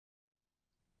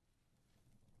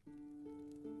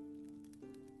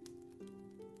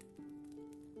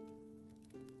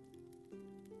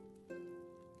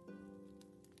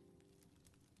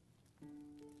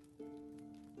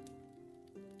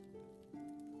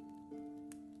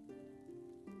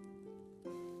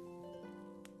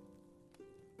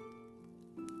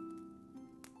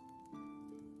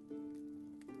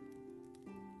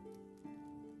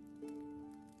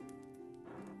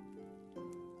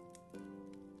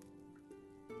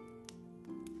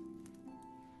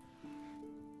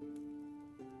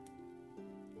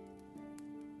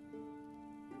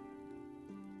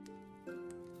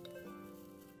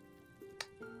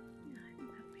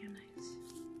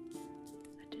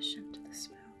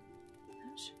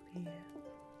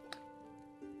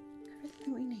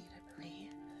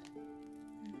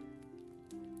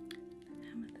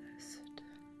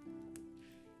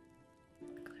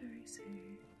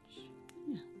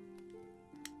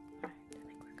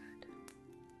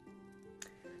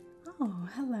Oh,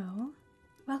 hello.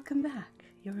 Welcome back.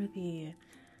 You're the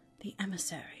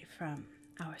emissary from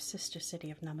our sister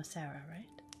city of Namasera, right?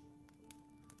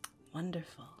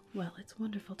 Wonderful. Well, it's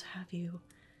wonderful to have you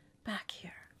back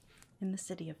here in the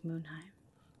city of Moonheim.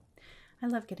 I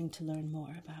love getting to learn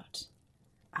more about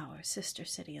our sister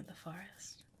city in the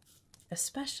forest,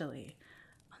 especially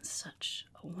on such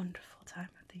a wonderful time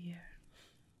of the year.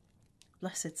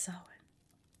 Blessed Samhain.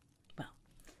 Well,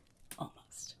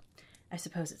 almost. I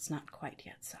suppose it's not quite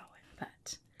yet Samhain,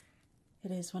 but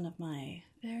it is one of my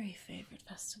very favorite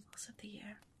festivals of the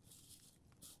year.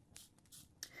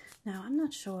 Now, I'm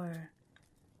not sure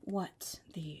what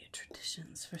the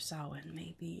traditions for Samhain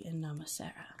may be in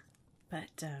Namasera,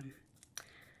 but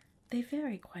they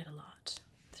vary quite a lot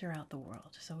throughout the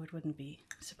world, so it wouldn't be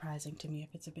surprising to me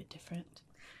if it's a bit different.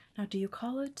 Now, do you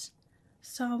call it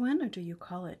Samhain, or do you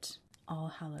call it All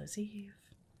Hallows Eve,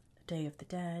 the Day of the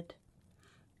Dead?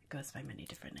 It goes by many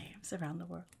different names around the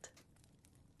world.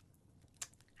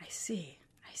 I see.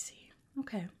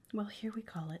 Okay, well, here we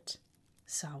call it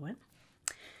Samhain.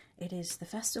 It is the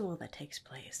festival that takes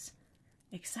place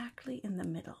exactly in the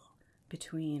middle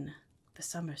between the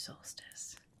summer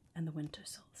solstice and the winter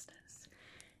solstice.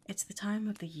 It's the time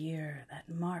of the year that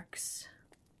marks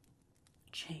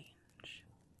change.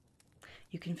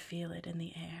 You can feel it in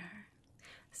the air,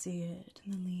 see it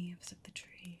in the leaves of the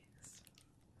trees.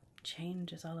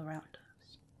 Change is all around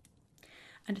us.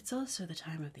 And it's also the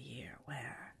time of the year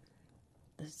where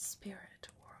the spirit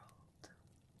world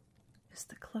is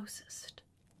the closest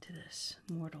to this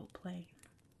mortal plane.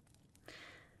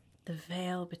 The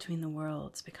veil between the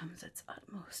worlds becomes its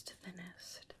utmost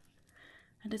thinnest,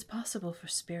 and it's possible for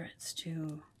spirits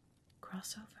to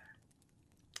cross over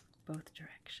both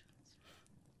directions.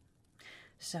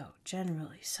 So,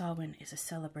 generally, Samhain is a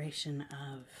celebration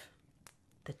of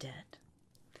the dead,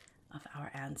 of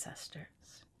our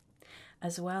ancestors,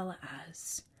 as well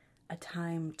as a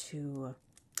time to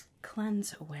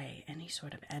cleanse away any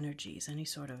sort of energies, any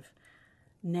sort of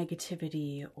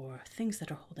negativity or things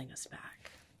that are holding us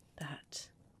back that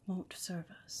won't serve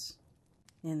us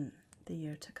in the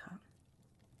year to come.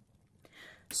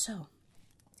 So,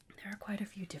 there are quite a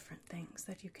few different things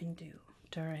that you can do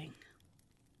during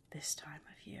this time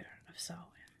of year of Samhain.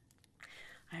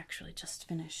 I actually just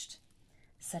finished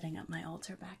setting up my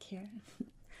altar back here.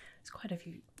 There's quite a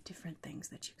few different things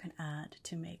that you can add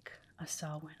to make a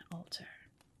Samhain altar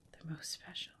the most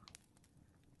special.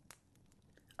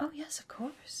 Oh yes, of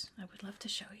course. I would love to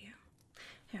show you.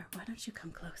 Here, why don't you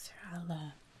come closer?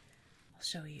 I'll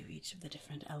show you each of the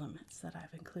different elements that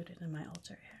I've included in my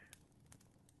altar here.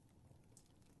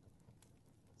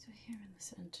 So here in the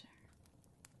center,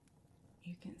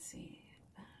 you can see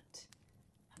that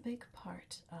a big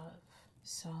part of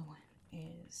Samhain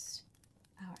is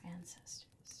our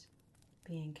ancestors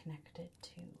being connected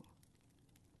to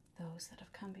those that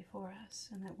have come before us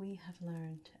and that we have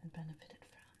learned and benefited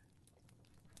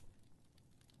from.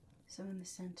 So in the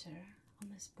center, on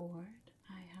this board,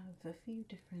 I have a few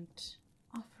different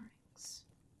offerings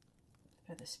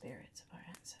for the spirits of our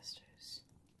ancestors.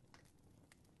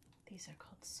 These are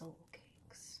called soul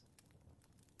cakes.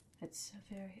 It's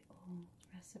a very old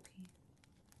recipe.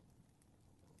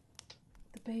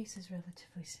 The base is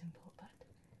relatively simple, but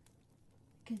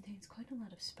it contains quite a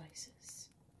lot of spices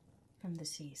from the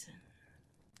season.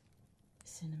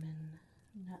 Cinnamon,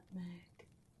 nutmeg,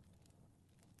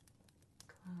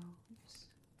 cloves.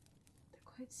 They're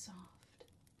quite soft.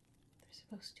 They're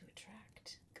supposed to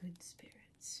attract good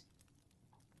spirits.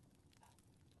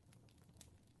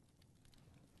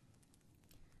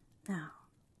 Now,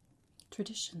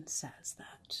 tradition says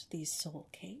that these soul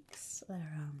cakes,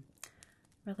 they're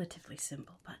relatively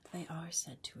simple, but they are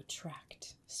said to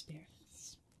attract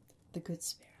spirits, the good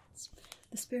spirits,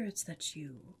 the spirits that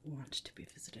you want to be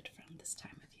visited from this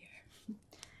time of year,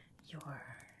 your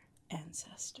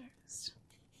ancestors,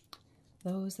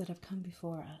 those that have come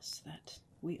before us that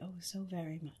we owe so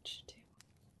very much to.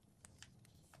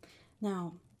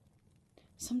 Now,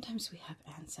 sometimes we have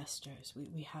ancestors,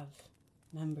 we have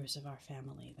members of our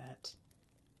family that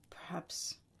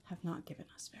perhaps have not given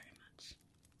us very much.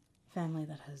 Family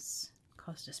that has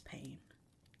caused us pain.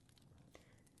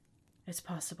 It's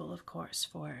possible, of course,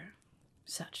 for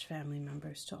such family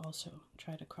members to also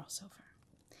try to cross over.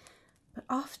 But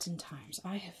oftentimes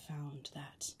I have found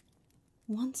that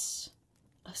once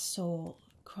a soul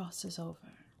crosses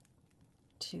over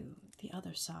to the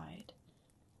other side,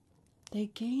 they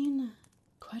gain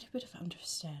quite a bit of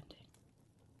understanding.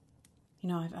 You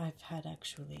know, I've had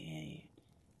actually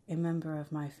a member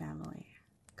of my family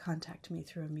contact me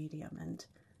through a medium and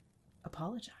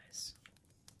apologize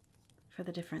for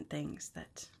the different things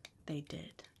that they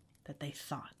did that they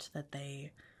thought, that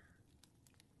they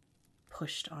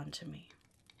pushed onto me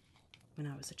when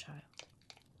I was a child.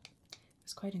 It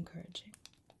was quite encouraging.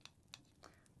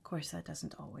 Of course, that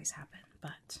doesn't always happen,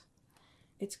 but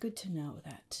it's good to know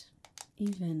that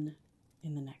even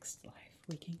in the next life,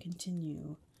 we can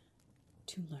continue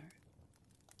to learn,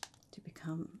 to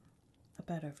become a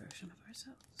better version of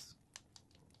ourselves.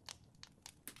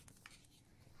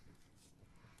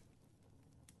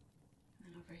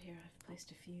 And over here, I've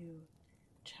placed a few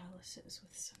chalices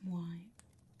with some wine.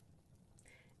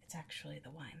 It's actually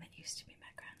the wine that used to be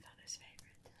my grandfather's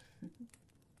favorite.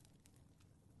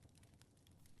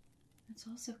 It's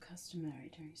also customary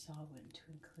during Samhain to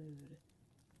include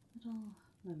little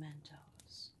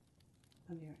mementos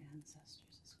of your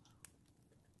ancestors as well.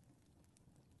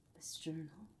 This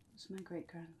journal was my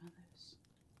great-grandmother's.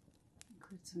 It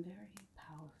includes some very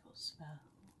powerful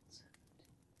spells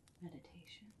and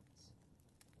meditations.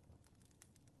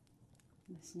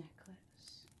 This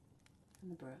necklace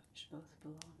and the brooch both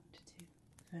belong to two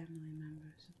family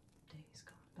members of days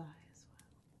gone by as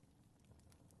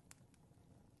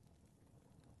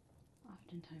well.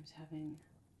 Oftentimes having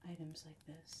items like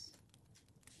this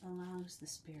allows the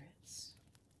spirits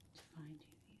to find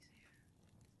you easier.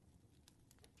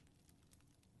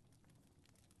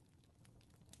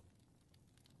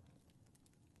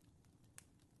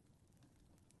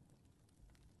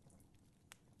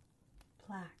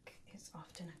 Black is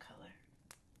often a color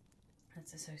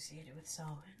that's associated with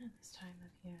Samhain at this time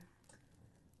of year.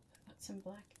 I've got some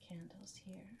black candles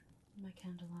here in my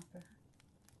candelabra.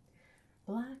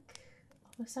 Black,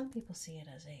 although some people see it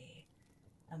as a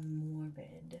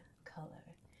morbid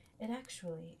color, it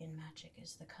actually in magic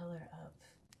is the color of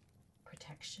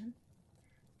protection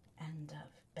and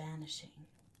of banishing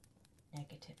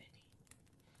negativity.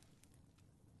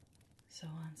 So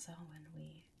on Samhain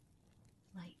we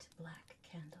light black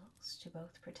candles to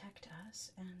both protect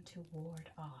us and to ward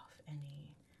off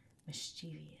any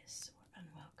mischievous or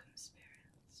unwelcome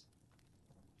spirits.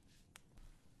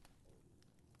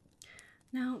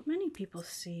 Now, many people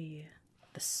see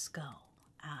the skull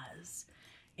as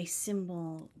a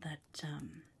symbol that,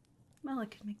 well,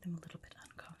 it could make them a little bit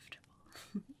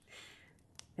uncomfortable.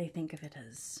 They think of it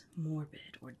as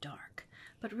morbid or dark,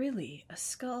 but really, a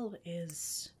skull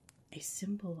is a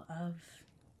symbol of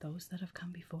those that have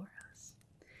come before us.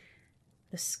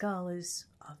 The skull is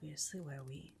obviously where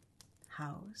we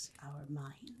house our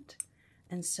mind,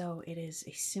 and so it is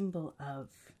a symbol of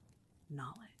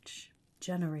knowledge,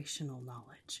 generational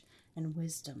knowledge, and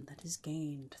wisdom that is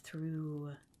gained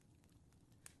through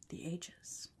the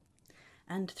ages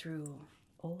and through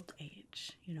old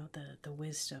age, you know, the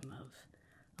wisdom of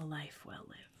a life well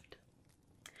lived.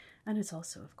 And it's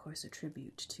also, of course, a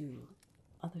tribute to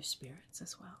other spirits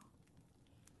as well.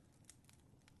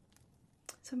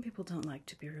 Some people don't like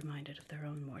to be reminded of their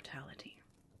own mortality,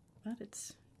 but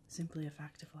it's simply a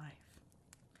fact of life.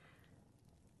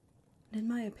 And in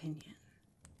my opinion,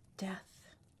 death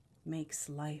makes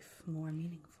life more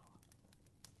meaningful.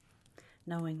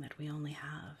 Knowing that we only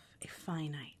have a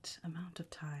finite amount of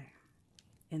time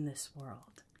in this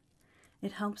world,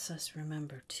 it helps us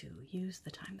remember to use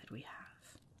the time that we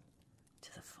have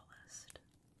to the fullest.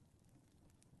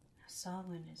 Now,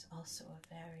 Samhain is also a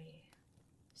very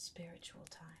spiritual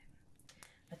time,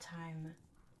 a time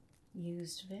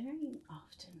used very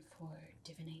often for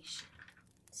divination.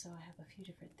 So I have a few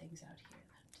different things out here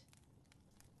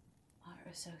that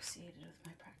are associated with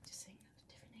my practicing of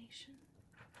divination.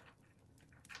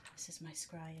 This is my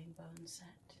scrying bone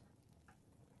set.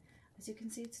 As you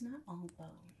can see, it's not all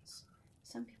bones.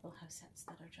 Some people have sets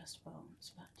that are just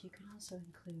bones, but you can also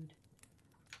include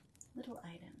little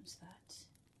items that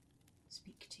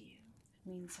speak to you,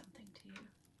 that mean something to you,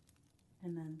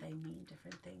 and then they mean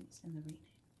different things in the reading.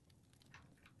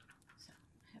 So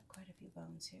I have quite a few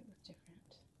bones here with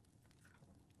different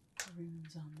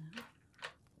runes on them,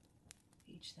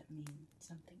 each that mean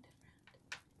something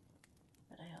different.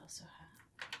 But I also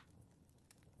have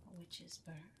a witch's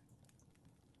burr,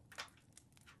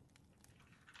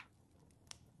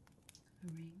 a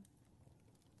ring,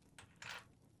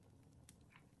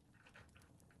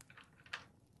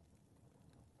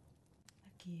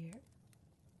 a gear,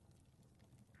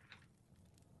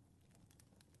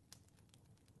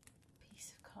 a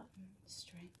piece of cotton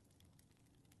string,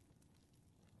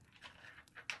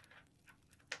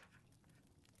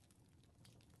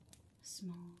 a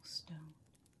small stone,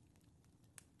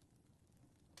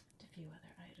 and a few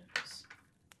other items.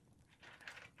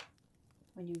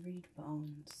 When you read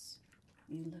bones,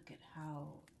 you look at how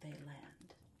they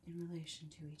land in relation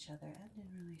to each other and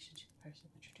in relation to the person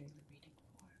that you're doing the reading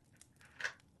for.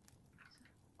 So,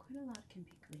 quite a lot can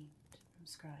be gleaned from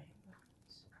scrying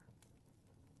books.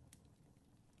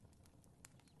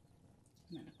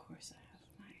 And then, of course, I have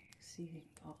my seething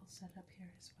ball set up here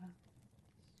as well.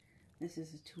 This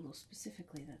is a tool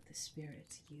specifically that the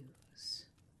spirits use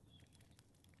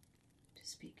to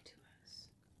speak to us,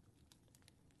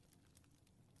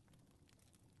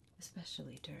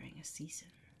 especially during a season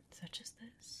such as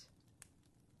this.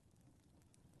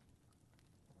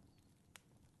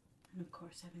 And of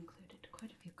course, I've included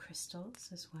quite a few crystals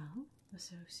as well,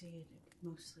 associated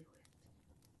mostly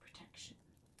with protection.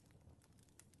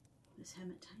 This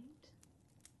hematite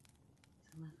is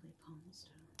a lovely palm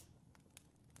stone.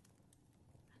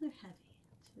 Rather heavy,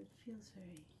 so it feels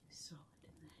very solid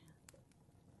in the hand.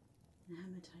 The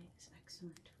hematite is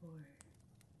excellent for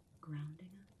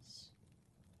grounding us,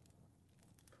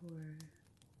 for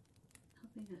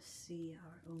helping us see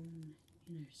our own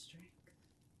inner strength.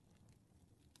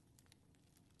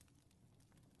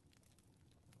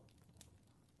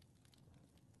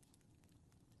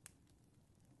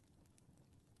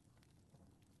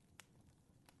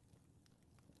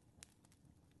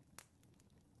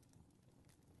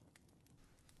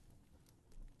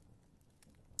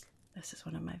 This is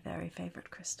one of my very favorite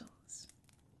crystals.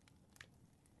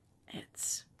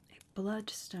 It's a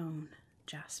bloodstone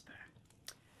jasper,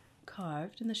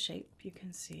 carved in the shape, you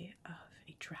can see, of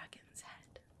a dragon's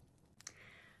head.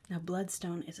 Now,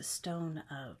 bloodstone is a stone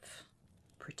of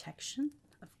protection,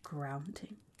 of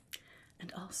grounding,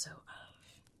 and also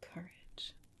of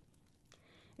courage.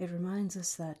 It reminds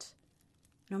us that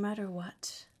no matter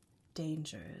what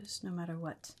dangers, no matter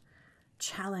what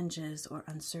challenges or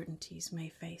uncertainties may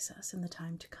face us in the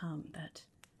time to come, that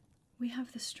we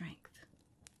have the strength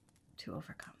to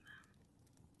overcome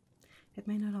them. It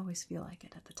may not always feel like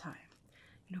it at the time.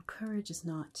 You know, courage is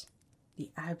not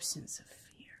the absence of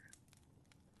fear.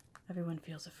 Everyone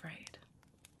feels afraid.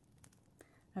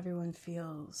 Everyone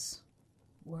feels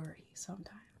worry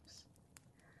sometimes.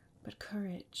 But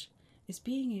courage is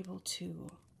being able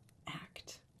to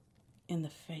act in the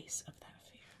face of that.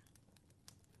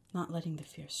 Not letting the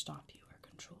fear stop you or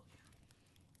control you.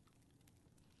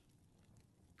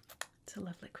 It's a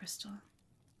lovely crystal.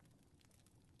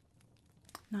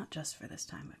 Not just for this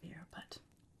time of year, but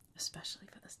especially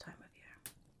for this time of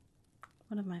year.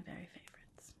 One of my very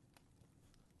favorites.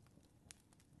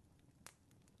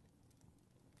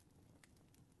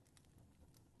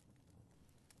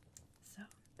 So,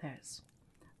 there's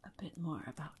a bit more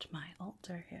about my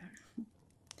altar here.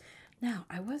 Now,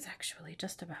 I was actually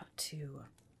just about to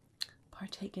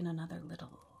partake in another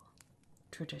little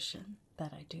tradition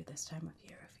that I do this time of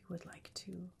year, if you would like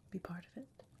to be part of it.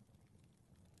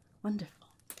 Wonderful.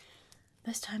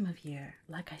 This time of year,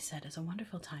 like I said, is a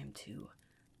wonderful time to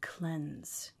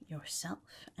cleanse yourself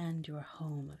and your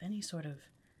home of any sort of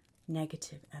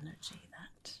negative energy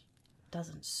that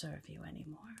doesn't serve you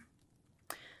anymore.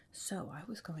 So I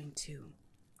was going to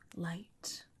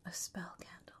light a spell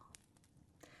candle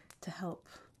to help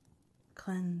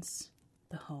cleanse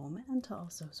the home and to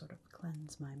also sort of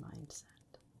cleanse my mindset.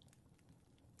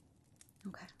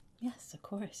 Okay, yes, of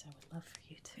course, I would love for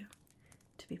you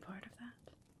to be part of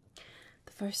that.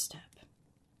 The first step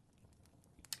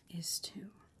is to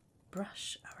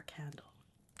brush our candle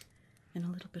in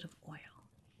a little bit of oil.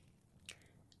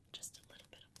 Just a little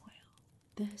bit of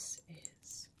oil. This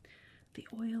is the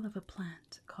oil of a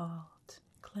plant called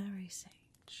clary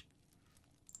sage.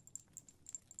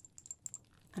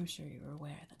 I'm sure you're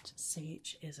aware that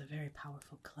sage is a very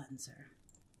powerful cleanser,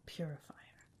 purifier,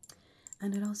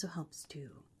 and it also helps to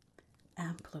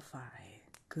amplify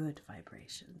good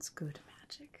vibrations, good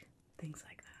magic, things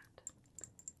like that.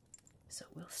 So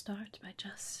we'll start by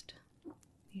just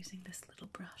using this little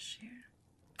brush here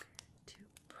to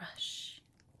brush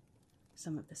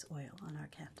some of this oil on our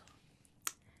candle.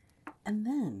 And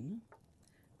then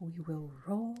we will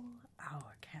roll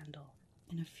our candle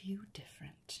in a few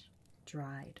different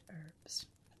dried herbs.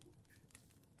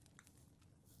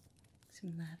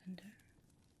 Some lavender.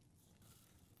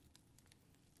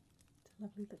 It's a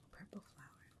lovely little purple flower.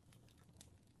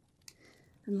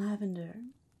 And lavender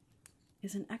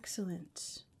is an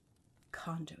excellent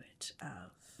conduit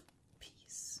of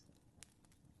peace,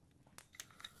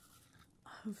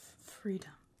 of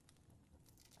freedom,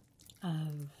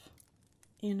 of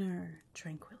inner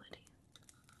tranquility.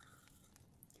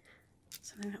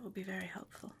 Something that will be very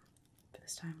helpful for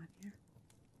this time of year.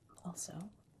 Also,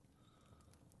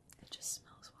 it just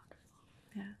smells wonderful.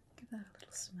 Yeah, give that a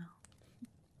little smell.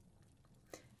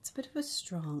 It's a bit of a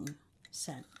strong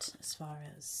scent as far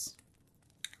as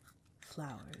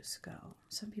flowers go.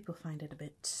 Some people find it a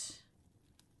bit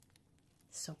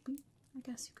soapy, I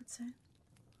guess you could say.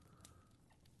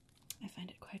 I find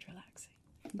it quite relaxing.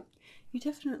 You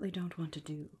definitely don't want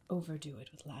to overdo it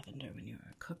with lavender when you're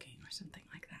cooking or something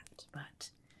like that, but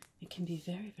it can be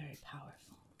very, very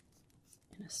powerful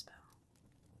in a spell.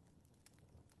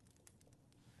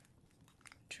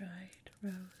 Dried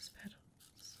rose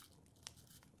petals.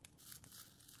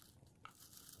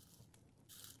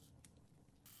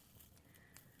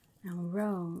 Now,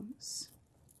 rose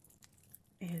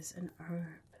is an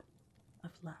herb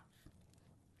of love.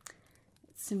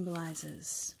 It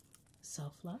symbolizes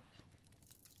self-love,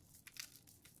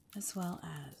 as well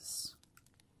as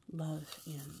love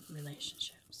in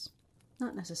relationships.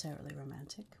 Not necessarily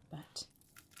romantic, but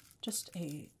just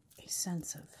a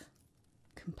sense of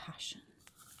compassion,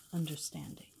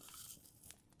 understanding,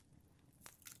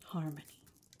 harmony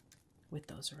with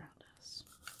those around us.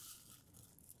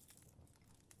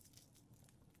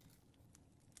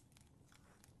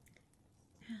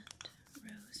 And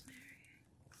rosemary.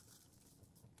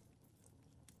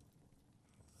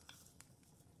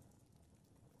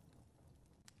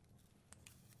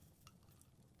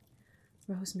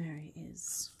 Rosemary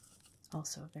is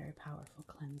also a very powerful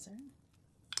cleanser.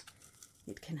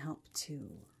 It can help to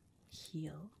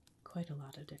heal quite a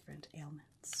lot of different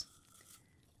ailments,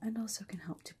 and also can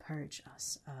help to purge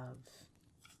us of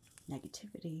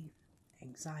negativity,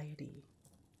 anxiety,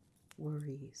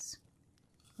 worries,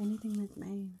 anything that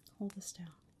may hold us down.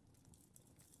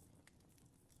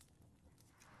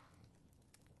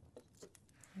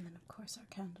 And then, of course, our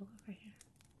candle over here.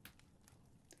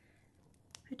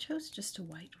 I chose just a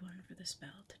white one for the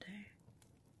spell today.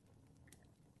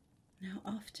 Now,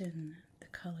 often the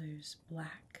colors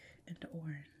black and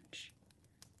orange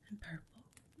and purple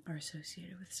are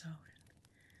associated with Samhain,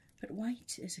 but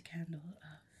white is a candle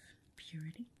of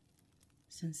purity,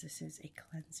 since this is a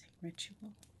cleansing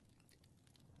ritual.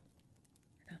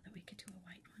 I thought that we could do a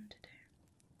white one today.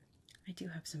 I do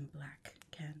have some black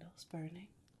candles burning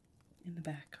in the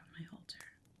back on my altar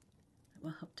that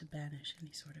will help to banish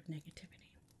any sort of negativity.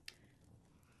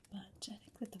 But I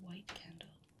think that the white candle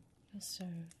will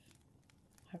serve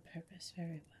our purpose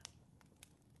very well.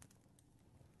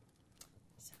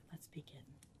 So let's begin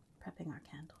prepping our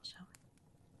candle, shall we?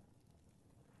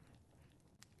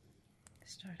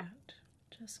 Start out,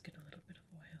 just get a little bit of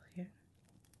oil here.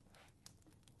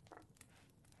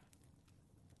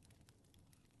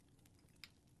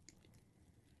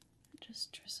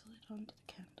 Just drizzle it onto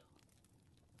the candle.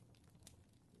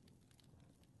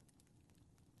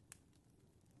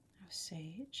 Now,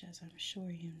 sage, as I'm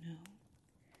sure you know,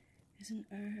 is an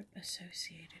herb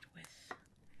associated with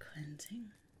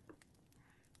cleansing,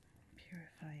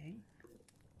 purifying.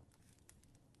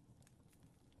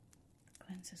 It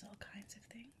cleanses all kinds of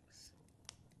things.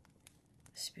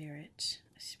 A spirit,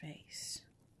 a space,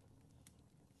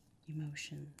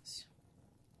 emotions.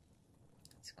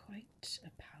 It's quite a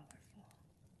powerful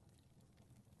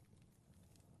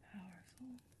plant.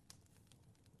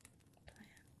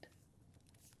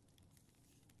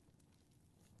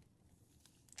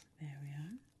 There we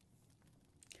are.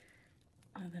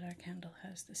 Now that our candle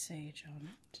has the sage on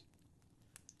it,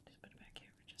 just put it back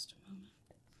here for just a moment.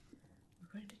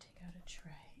 We're going to take out a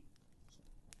tray.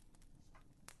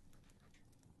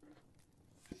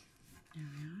 There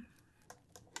we are.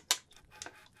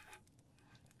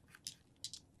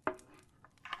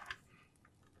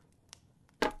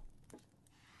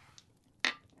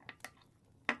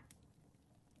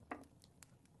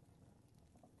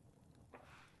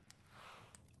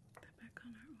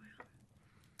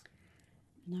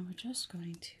 Now we're just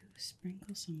going to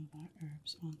sprinkle some of our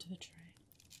herbs onto the tray.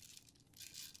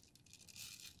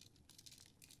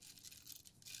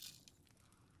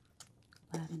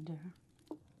 Lavender,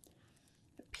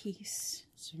 peace,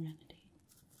 serenity,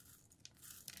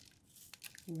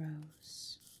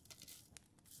 rose,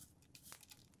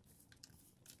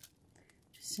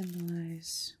 to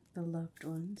symbolize the loved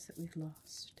ones that we've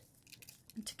lost,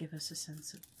 and to give us a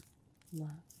sense of love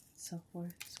and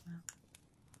self-worth as well.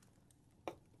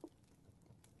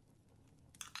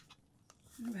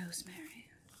 Rosemary,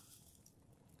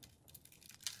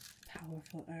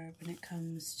 powerful herb when it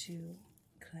comes to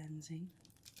cleansing,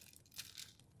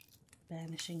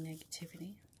 banishing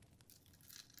negativity,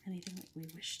 anything that we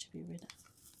wish to be rid of.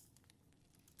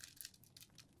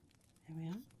 There we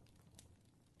are.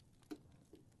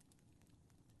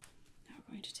 Now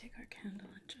we're going to take our candle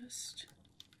and just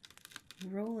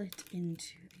roll it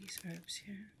into these herbs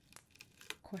here.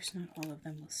 Of course, not all of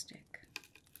them will stick,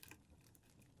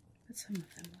 but some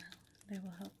of them will. They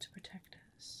will help to protect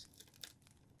us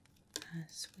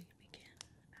as we begin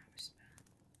our spell.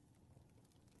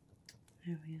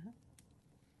 There we are.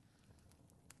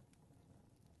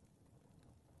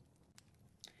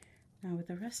 Now with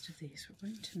the rest of these, we're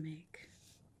going to make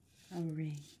a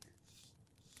ring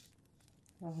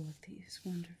of all of these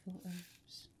wonderful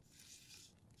herbs.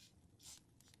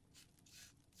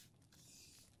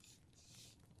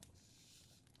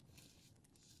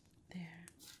 There.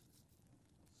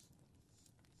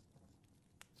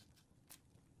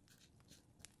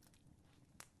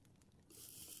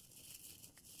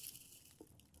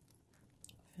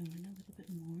 Fill in a little bit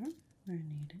more where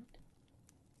needed.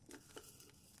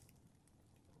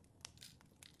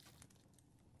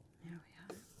 There we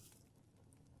are.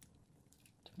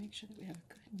 To make sure that we have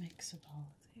a good mix of all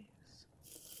of these.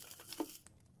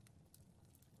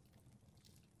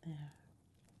 There.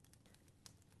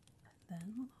 And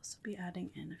then we'll also be adding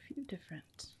in a few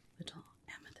different little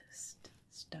amethyst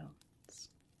stones.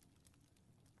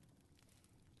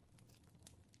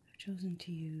 I've chosen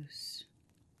to use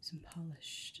some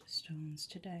polished stones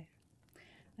today.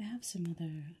 I have some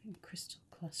other crystal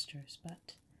clusters,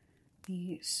 but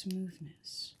the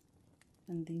smoothness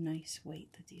and the nice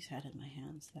weight that these had in my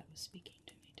hands, that was speaking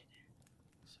to me today.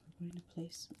 So we're going to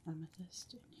place some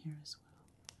amethyst in here as well.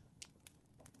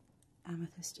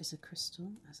 Amethyst is a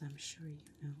crystal, as I'm sure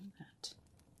you know, that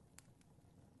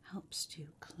helps to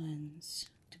cleanse,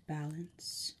 to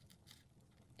balance,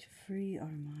 to free our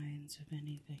minds of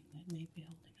anything that may be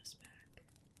holding us back.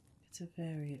 It's a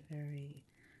very, very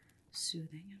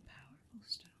soothing and powerful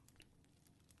stone.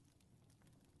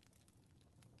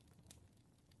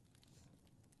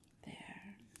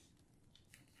 There.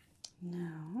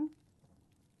 Now,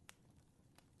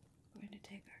 we're going to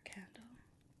take our candle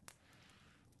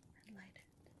and light it.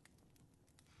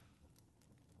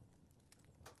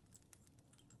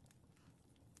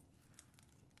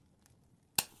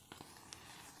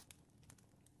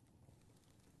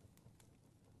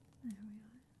 There we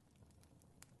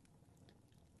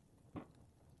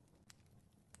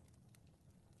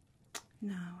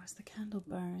are. Now, as the candle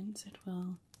burns, it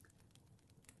will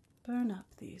burn up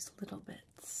these little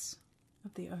bits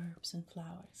of the herbs and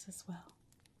flowers as well.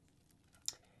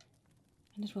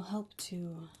 And it will help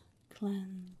to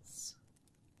cleanse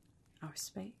our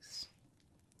space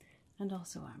and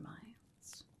also our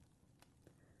minds,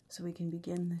 so we can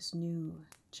begin this new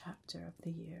chapter of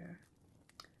the year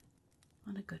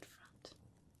on a good front.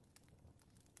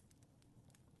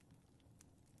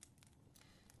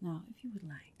 Now, if you would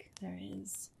like, there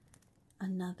is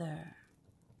another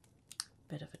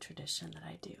bit of a tradition that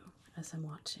I do as I'm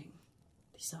watching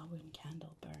the Samhain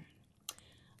candle burn.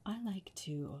 I like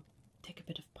to take a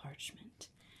bit of parchment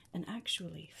and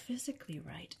actually physically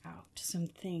write out some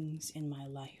things in my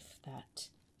life that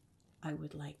I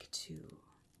would like to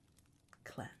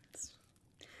cleanse.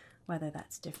 Whether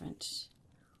that's different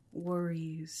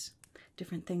worries,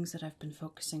 different things that I've been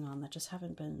focusing on that just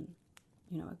haven't been,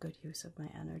 a good use of my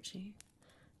energy.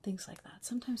 Things like that.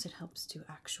 Sometimes it helps to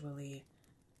actually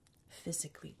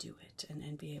physically do it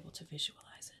and be able to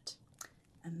visualize it.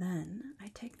 And then I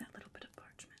take that little bit of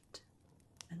parchment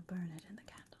and burn it in the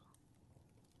candle.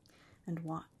 And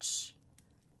watch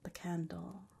the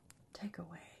candle take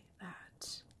away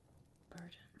that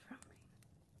burden from me.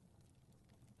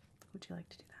 Would you like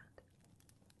to do that?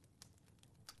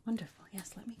 Wonderful.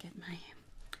 Yes, let me get my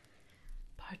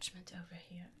parchment over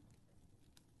here.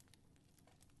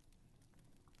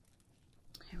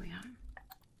 Here we are.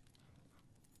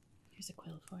 Here's a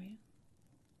quill for you.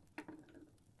 A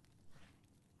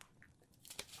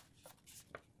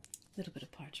little bit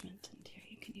of parchment, and here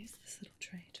you can use this little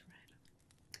tray to write on.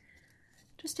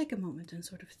 Just take a moment and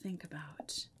sort of think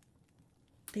about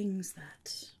things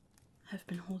that have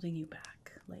been holding you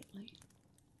back lately.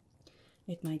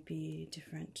 It might be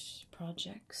different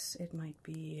projects, it might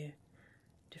be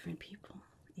different people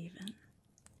even,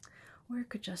 or it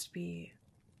could just be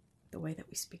the way that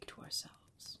we speak to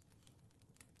ourselves.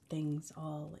 Things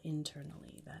all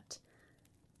internally that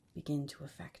begin to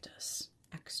affect us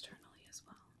externally as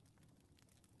well.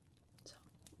 So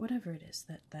whatever it is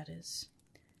that is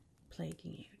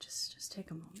plaguing you, just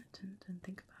take a moment and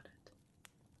think about it.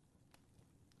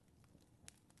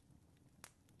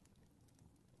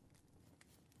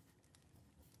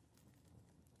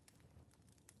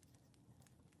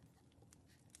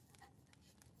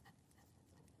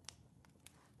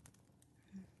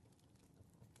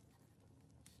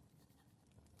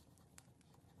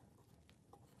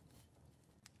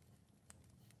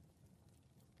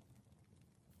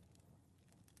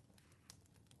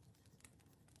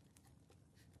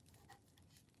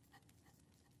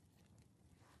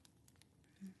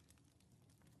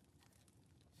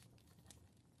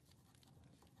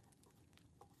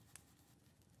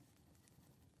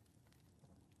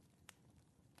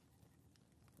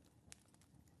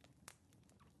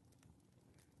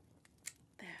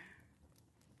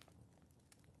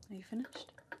 Are you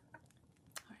finished?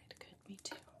 Alright, good, me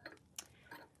too.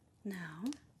 Now,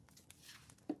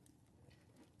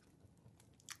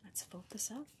 let's fold this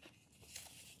up.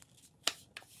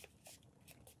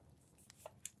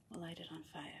 We'll light it on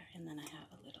fire, and then I have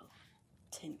a little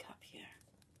tin cup here.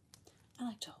 I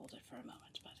like to hold it for a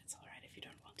moment, but it's alright if you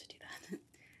don't want to do that.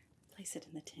 Place it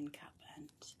in the tin cup, and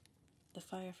the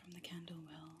fire from the candle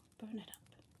will burn it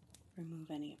up. Remove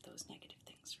any of those negative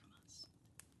things from us.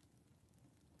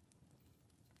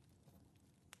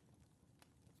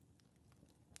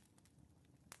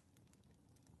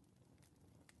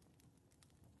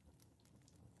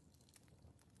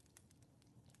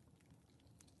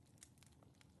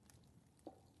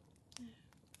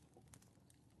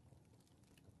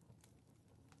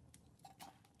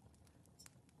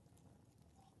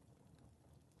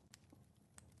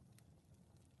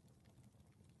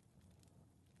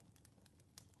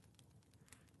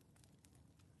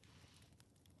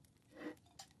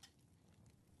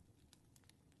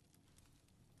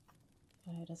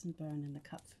 Fire doesn't burn in the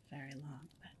cup for very long,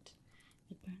 but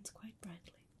it burns quite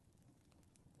brightly,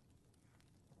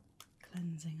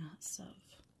 cleansing us of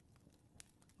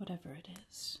whatever it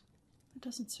is that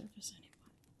doesn't serve us anymore.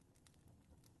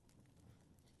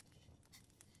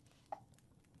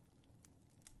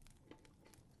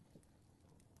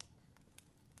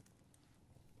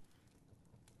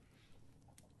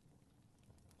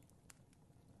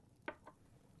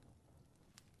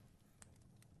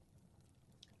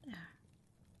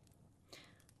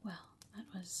 Well, that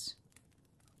was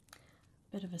a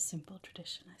bit of a simple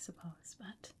tradition, I suppose,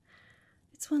 but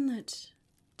it's one that,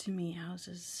 to me,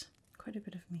 houses quite a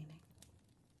bit of meaning.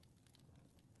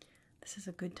 This is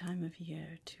a good time of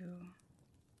year to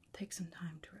take some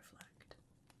time to reflect.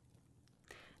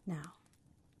 Now,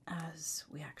 as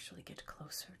we actually get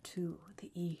closer to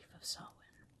the eve of Samhain,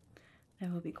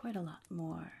 there will be quite a lot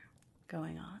more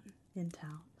going on in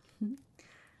town.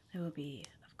 There will be,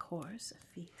 of course, a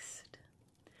feast,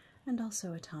 and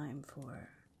also a time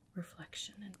for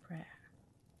reflection and prayer,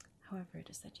 however it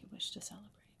is that you wish to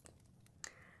celebrate.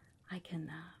 I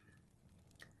can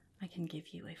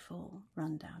give you a full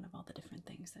rundown of all the different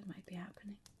things that might be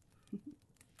happening.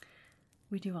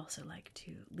 We do also like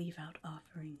to leave out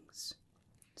offerings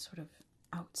sort of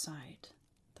outside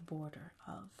the border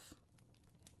of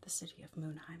the city of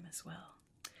Moonheim as well,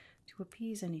 to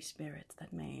appease any spirits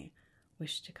that may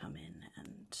wish to come in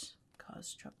and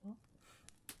cause trouble.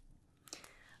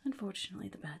 Unfortunately,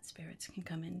 the bad spirits can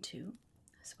come in too,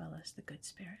 as well as the good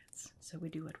spirits, so we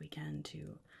do what we can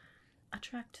to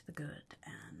attract the good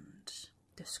and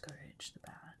discourage the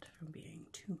bad from being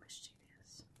too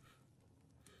mischievous.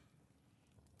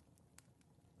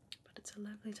 But it's a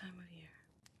lovely time of year.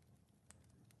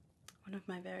 One of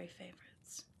my very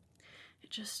favorites.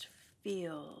 It just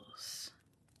feels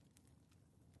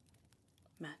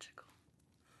magical,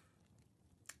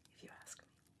 if you ask me.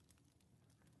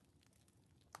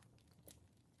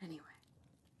 Anyway,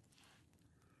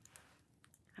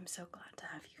 I'm so glad to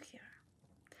have you here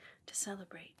to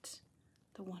celebrate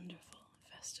the wonderful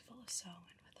festival of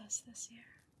Samhain with us this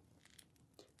year.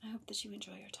 I hope that you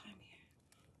enjoy your time here.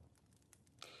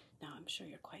 Now, I'm sure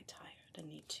you're quite tired and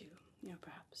need to,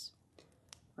 perhaps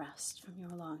rest from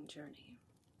your long journey.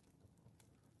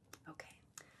 Okay,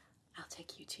 I'll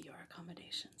take you to your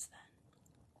accommodations then,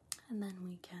 and then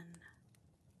we can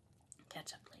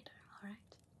catch up later, alright?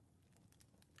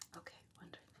 Okay,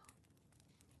 wonderful.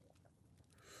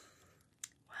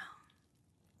 Well,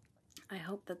 I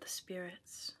hope that the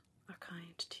spirits are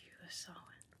kind to you this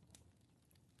Samhain.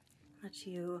 That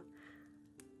you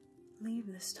leave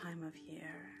this time of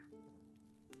year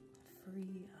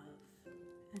free of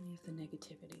any of the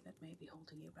negativity that may be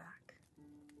holding you back.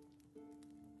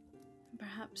 And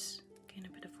perhaps gain a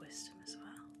bit of wisdom as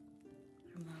well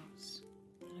from those